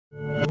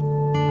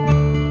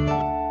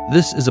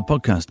This is a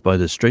podcast by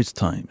The Straits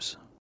Times.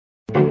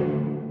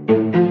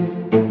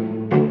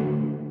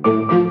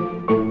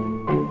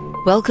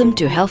 Welcome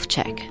to Health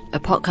Check, a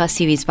podcast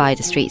series by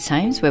The Straits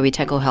Times where we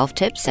tackle health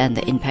tips and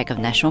the impact of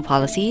national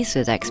policies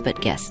with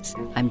expert guests.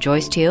 I'm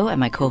Joyce Teo and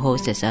my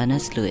co-host is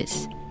Ernest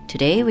Lewis.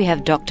 Today we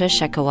have Dr.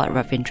 Shekhawat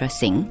Ravindra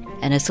Singh,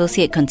 an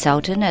associate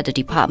consultant at the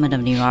Department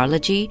of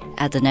Neurology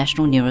at the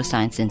National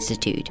Neuroscience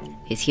Institute.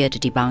 He's here to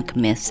debunk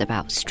myths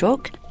about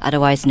stroke,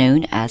 otherwise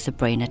known as a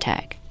brain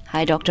attack.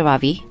 Hi, Dr.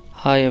 Ravi.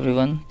 Hi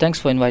everyone, thanks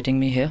for inviting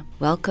me here.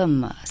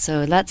 Welcome.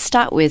 So let's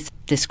start with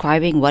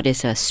describing what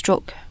is a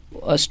stroke.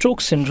 A stroke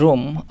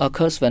syndrome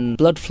occurs when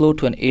blood flow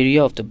to an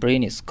area of the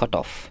brain is cut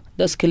off,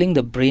 thus killing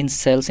the brain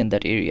cells in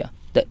that area.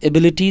 The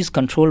abilities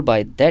controlled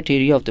by that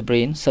area of the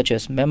brain, such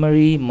as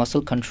memory,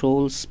 muscle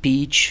control,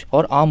 speech,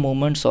 or arm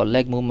movements or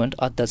leg movement,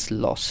 are thus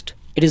lost.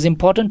 It is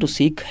important to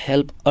seek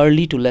help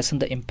early to lessen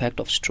the impact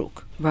of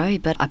stroke.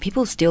 Right, but are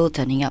people still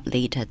turning up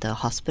late at the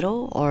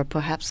hospital or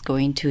perhaps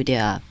going to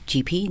their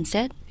GP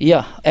instead?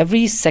 Yeah,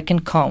 every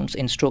second counts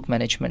in stroke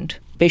management.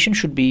 Patients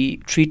should be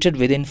treated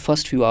within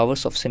first few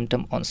hours of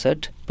symptom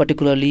onset,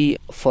 particularly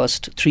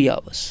first 3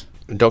 hours.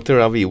 Dr.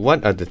 Ravi,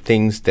 what are the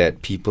things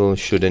that people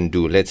shouldn't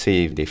do? Let's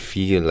say if they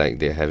feel like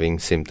they're having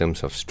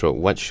symptoms of stroke,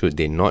 what should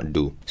they not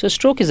do? So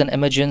stroke is an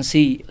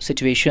emergency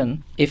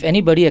situation. If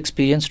anybody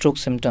experiences stroke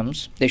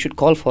symptoms, they should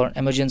call for an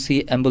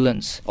emergency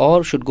ambulance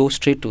or should go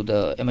straight to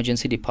the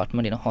emergency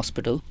department in a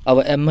hospital.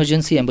 Our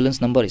emergency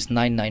ambulance number is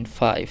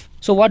 995.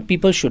 So what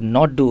people should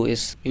not do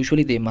is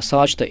usually they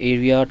massage the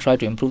area, try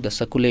to improve the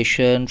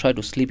circulation, try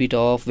to sleep it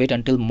off, wait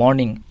until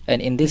morning.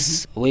 And in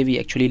this way, we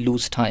actually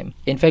lose time.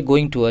 In fact,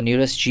 going to a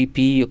nearest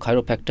GP or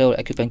chiropractor or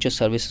acupuncture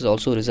services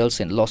also results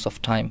in loss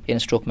of time in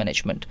stroke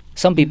management.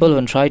 Some people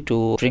even try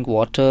to drink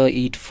water,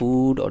 eat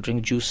food or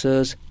drink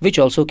juices, which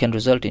also can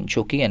result in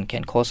choking and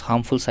can cause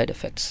harmful side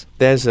effects.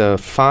 There's a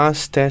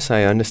FAST test,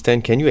 I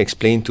understand. Can you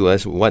explain to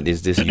us what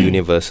is this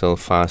universal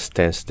FAST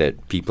test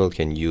that people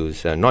can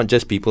use? Not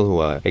just people who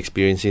are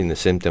experiencing the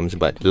symptoms,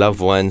 but loved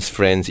ones,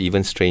 friends,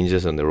 even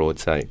strangers on the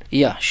roadside.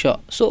 Yeah, sure.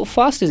 So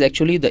FAST is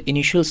actually the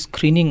initial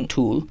screening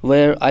tool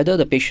where either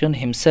the patient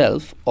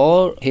himself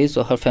or his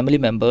or her family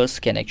members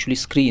can actually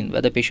screen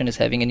whether the patient is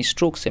having any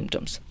stroke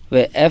symptoms.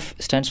 Where F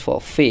stands for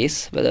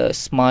face, whether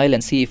smile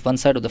and see if one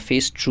side of the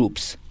face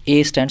droops.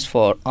 A stands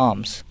for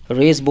arms.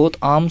 Raise both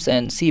arms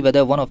and see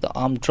whether one of the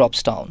arm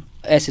drops down.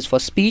 S is for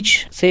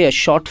speech. Say a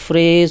short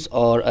phrase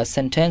or a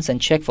sentence and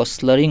check for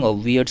slurring or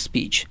weird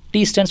speech.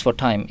 T stands for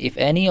time. If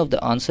any of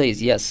the answer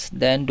is yes,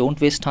 then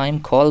don't waste time.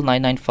 Call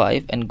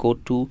 995 and go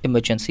to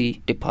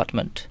emergency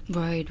department.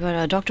 Right.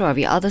 But Dr.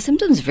 Ravi, are the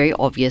symptoms very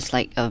obvious?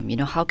 Like,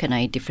 how can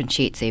I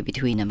differentiate, say,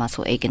 between a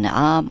muscle ache in the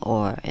arm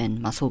or and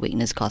muscle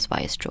weakness caused by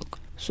a stroke?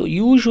 So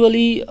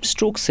usually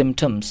stroke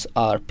symptoms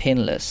are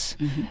painless,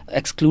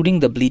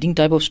 excluding the bleeding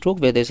type of stroke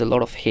where there's a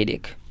lot of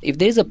headache. If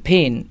there's a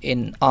pain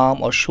in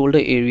arm or shoulder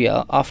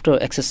area after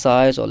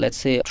exercise or let's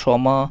say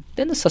trauma,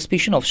 then the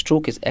suspicion of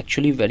stroke is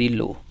actually very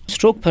low.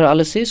 Stroke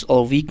paralysis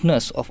or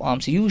weakness of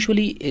arms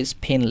usually is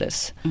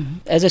painless.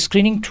 As a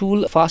screening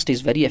tool, FAST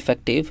is very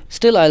effective.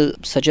 Still, I'll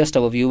suggest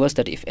our viewers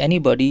that if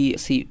anybody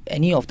see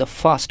any of the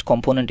FAST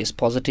component is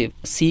positive,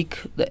 seek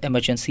the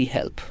emergency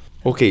help.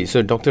 Okay,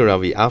 so Dr.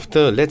 Ravi,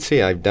 after, let's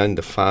say I've done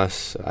the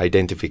FAST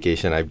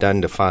identification, I've done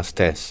the FAST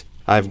test,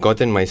 I've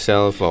gotten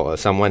myself or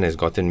someone has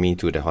gotten me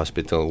to the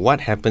hospital,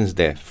 what happens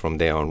there from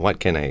there on? What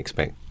can I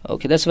expect?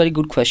 Okay, that's a very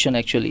good question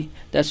actually.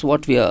 That's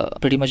what we are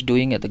pretty much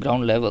doing at the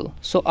ground level.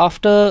 So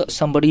after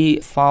somebody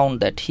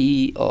found that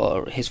he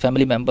or his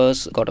family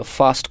members got a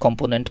FAST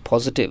component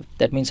positive,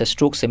 that means a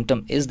stroke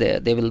symptom is there,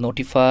 they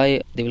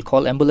will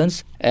call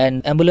ambulance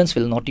and ambulance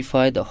will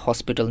notify the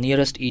hospital,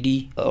 nearest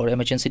ED or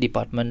emergency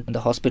department in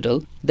the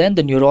hospital. Then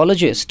the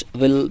neurologist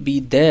will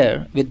be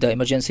there with the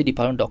emergency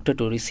department doctor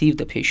to receive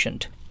the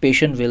patient.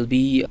 Patient will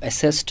be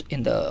assessed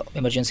in the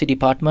emergency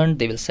department.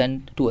 They will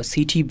send to a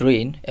CT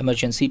brain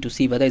emergency to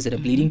see whether is it a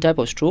bleeding type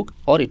of stroke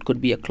or it could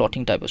be a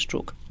clotting type of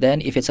stroke.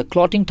 Then if it's a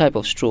clotting type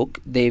of stroke,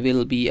 there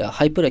will be a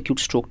hyperacute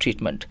stroke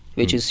treatment,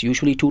 which is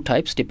usually 2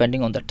 types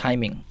depending on the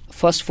timing.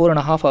 First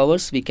 4.5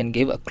 hours, we can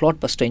give a clot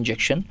buster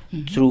injection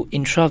through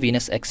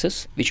intravenous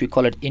access, which we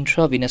call it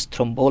intravenous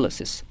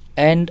thrombolysis.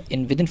 And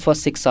within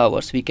first 6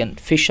 hours, we can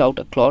fish out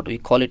a clot. We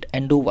call it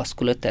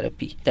endovascular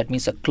therapy. That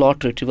means a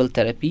clot retrieval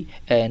therapy,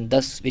 and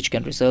thus which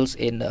can result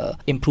in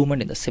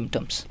improvement in the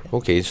symptoms.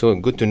 Okay, so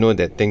good to know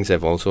that things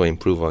have also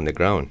improved on the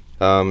ground.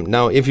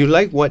 Now, if you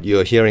like what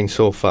you're hearing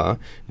so far,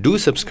 do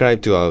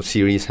subscribe to our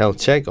series Health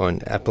Check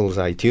on Apple's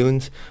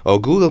iTunes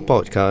or Google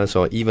Podcasts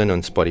or even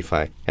on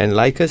Spotify. And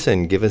like us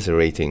and give us a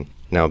rating.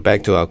 Now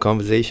back to our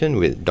conversation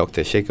with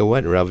Dr.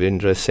 Shekhawat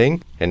Ravindra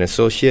Singh, an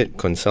associate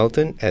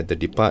consultant at the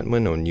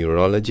Department of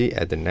Neurology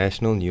at the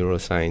National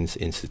Neuroscience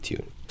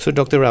Institute. So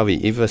Dr.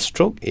 Ravi, if a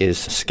stroke is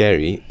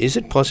scary, is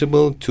it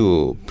possible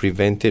to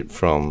prevent it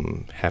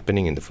from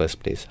happening in the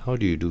first place? How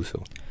do you do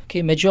so?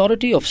 Okay,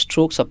 majority of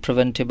strokes are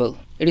preventable.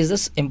 It is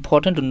thus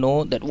important to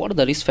know that what are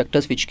the risk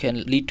factors which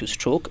can lead to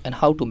stroke and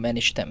how to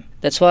manage them.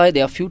 That's why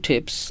there are few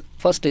tips.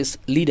 First is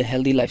lead a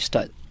healthy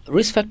lifestyle.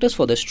 risk factors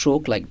for the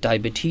stroke like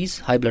diabetes,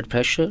 high blood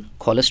pressure,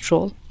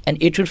 cholesterol, and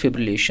atrial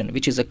fibrillation,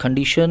 which is a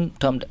condition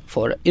termed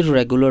for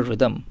irregular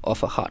rhythm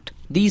of a heart.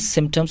 These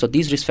symptoms or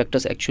these risk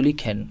factors actually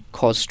can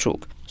cause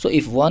stroke. So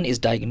if one is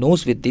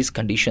diagnosed with these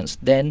conditions,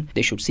 then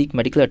they should seek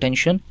medical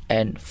attention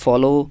and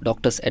follow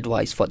doctor's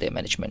advice for their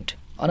management.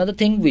 Another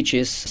thing which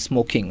is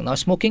smoking. Now,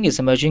 smoking is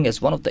emerging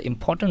as one of the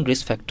important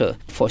risk factors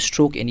for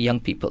stroke in young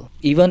people.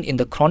 Even in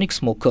the chronic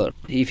smoker,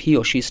 if he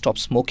or she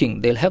stops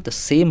smoking, they'll have the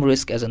same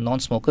risk as a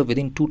non-smoker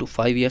within 2 to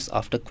 5 years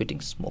after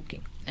quitting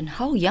smoking. And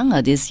how young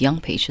are these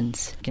young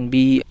patients? It can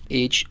be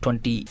age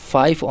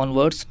 25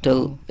 onwards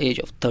till age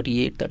of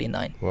 38,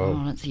 39. Wow.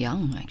 Oh, that's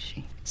young,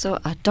 actually. So,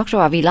 Dr.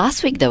 Ravi,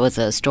 last week there was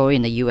a story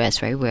in the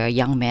US, right, where a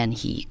young man,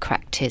 he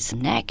cracked his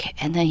neck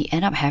and then he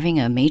ended up having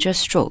a major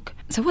stroke.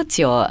 So what's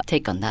your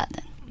take on that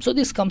then? So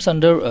this comes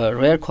under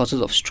rare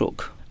causes of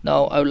stroke.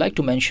 Now, I would like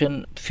to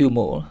mention a few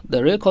more.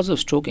 The rare causes of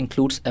stroke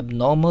includes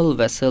abnormal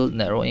vessel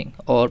narrowing,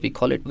 or we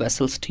call it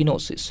vessel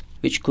stenosis,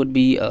 which could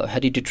be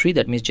hereditary,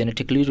 that means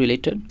genetically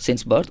related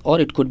since birth,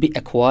 or it could be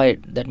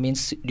acquired, that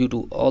means due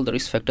to all the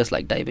risk factors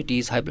like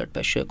diabetes, high blood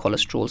pressure,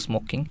 cholesterol,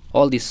 smoking,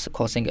 all this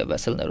causing a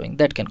vessel narrowing,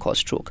 that can cause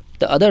stroke.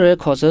 The other rare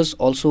causes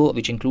also,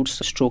 which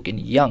includes stroke in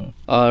young,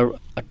 are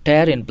a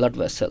tear in blood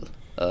vessel,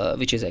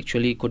 which is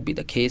actually could be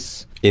the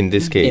case. In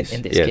this case,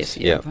 in this yes, case,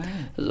 yeah.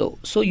 Right.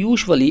 So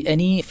usually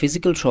any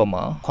physical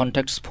trauma,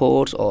 contact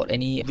sports or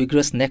any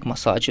vigorous neck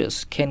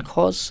massages can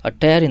cause a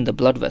tear in the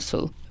blood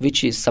vessel,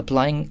 which is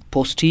supplying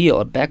posterior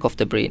or back of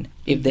the brain.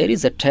 If there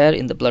is a tear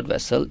in the blood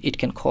vessel, it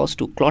can cause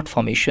to clot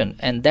formation,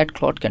 and that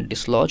clot can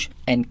dislodge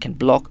and can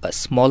block a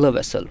smaller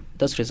vessel,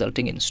 thus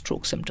resulting in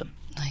stroke symptom.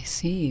 I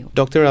see.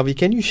 Dr. Ravi,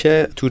 can you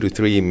share 2 to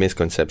 3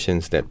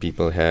 misconceptions that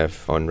people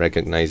have on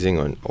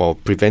recognizing or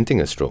preventing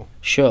a stroke?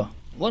 Sure.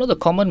 One of the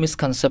common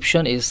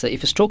misconceptions is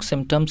if stroke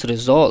symptoms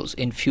resolves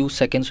in few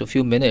seconds or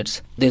few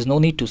minutes, there's no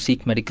need to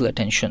seek medical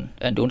attention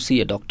and don't see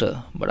a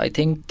doctor. But I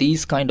think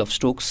these kind of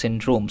stroke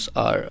syndromes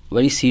are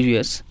very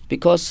serious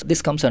because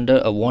this comes under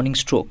a warning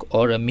stroke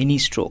or a mini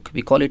stroke.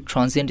 We call it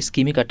transient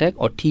ischemic attack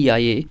or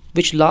TIA,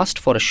 which lasts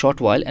for a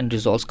short while and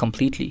resolves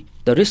completely.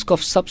 The risk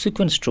of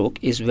subsequent stroke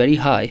is very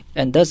high,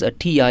 and thus a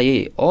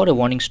TIA or a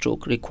warning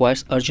stroke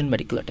requires urgent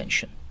medical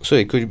attention. So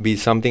it could be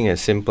something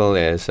as simple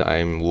as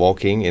I'm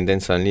walking and then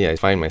suddenly I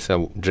find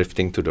myself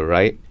drifting to the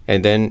right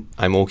and then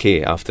I'm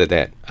okay after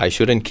that. I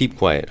shouldn't keep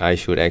quiet. I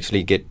should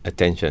actually get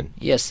attention.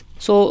 Yes.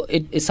 So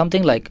it is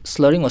something like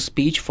slurring of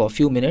speech for a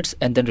few minutes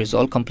and then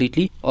resolve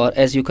completely. Or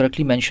as you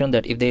correctly mentioned,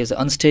 that if there is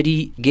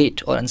unsteady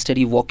gait or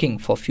unsteady walking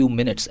for a few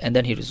minutes and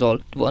then he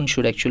resolved, one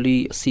should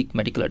actually seek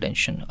medical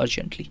attention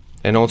urgently.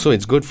 And also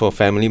it's good for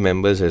family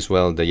members as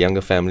well, the younger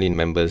family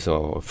members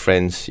or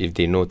friends, if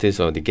they notice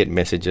or they get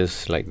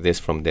messages like this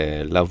from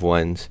their loved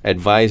ones,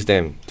 advise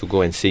them to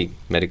go and seek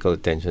medical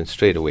attention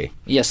straight away.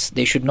 Yes,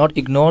 they should not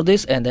ignore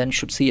this and then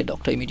should see a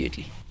doctor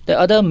immediately. The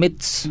other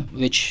myths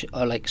which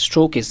are like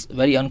stroke is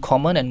very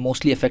uncommon and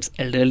mostly affects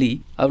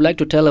elderly. I would like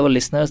to tell our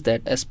listeners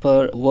that as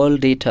per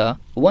world data,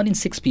 1 in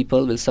 6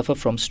 people will suffer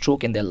from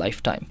stroke in their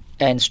lifetime.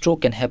 And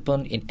stroke can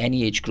happen in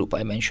any age group.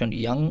 I mentioned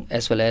young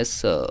as well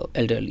as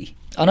elderly.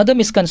 Another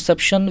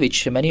misconception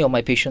which many of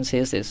my patients say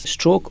is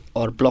stroke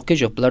or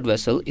blockage of blood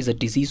vessel is a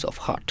disease of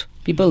heart.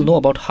 People know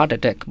about heart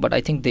attack, but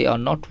I think they are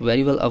not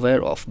very well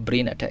aware of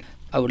brain attack.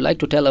 I would like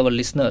to tell our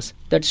listeners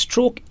that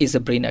stroke is a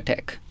brain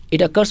attack.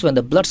 It occurs when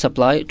the blood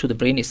supply to the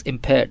brain is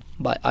impaired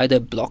by either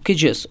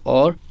blockages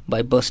or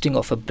by bursting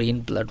of a brain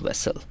blood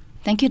vessel.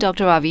 Thank you,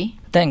 Dr. Ravi.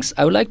 Thanks.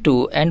 I would like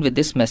to end with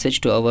this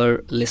message to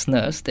our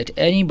listeners that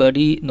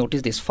anybody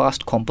notice this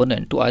fast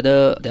component to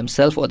either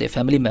themselves or their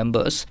family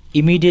members,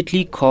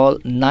 immediately call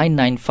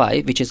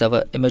 995, which is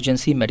our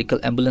emergency medical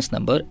ambulance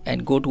number,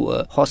 and go to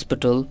a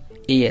hospital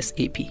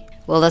ASAP.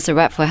 Well, that's a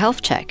wrap for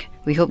Health Check.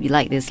 We hope you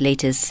like these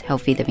latest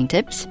healthy living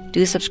tips.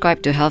 Do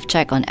subscribe to Health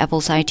Check on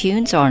Apple's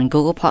iTunes or on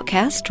Google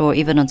Podcast or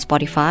even on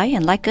Spotify,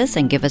 and like us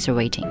and give us a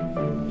rating.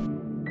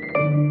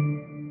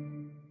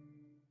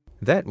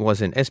 That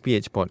was an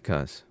SPH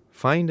podcast.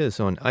 Find us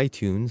on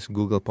iTunes,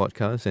 Google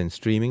Podcasts, and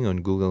streaming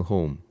on Google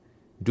Home.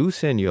 Do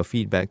send your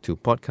feedback to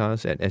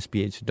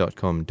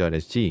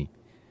podcast@sph.com.sg.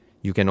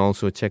 You can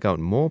also check out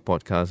more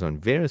podcasts on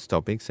various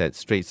topics at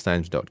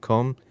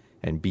straitstimes.com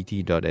and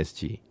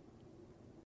bt.sg.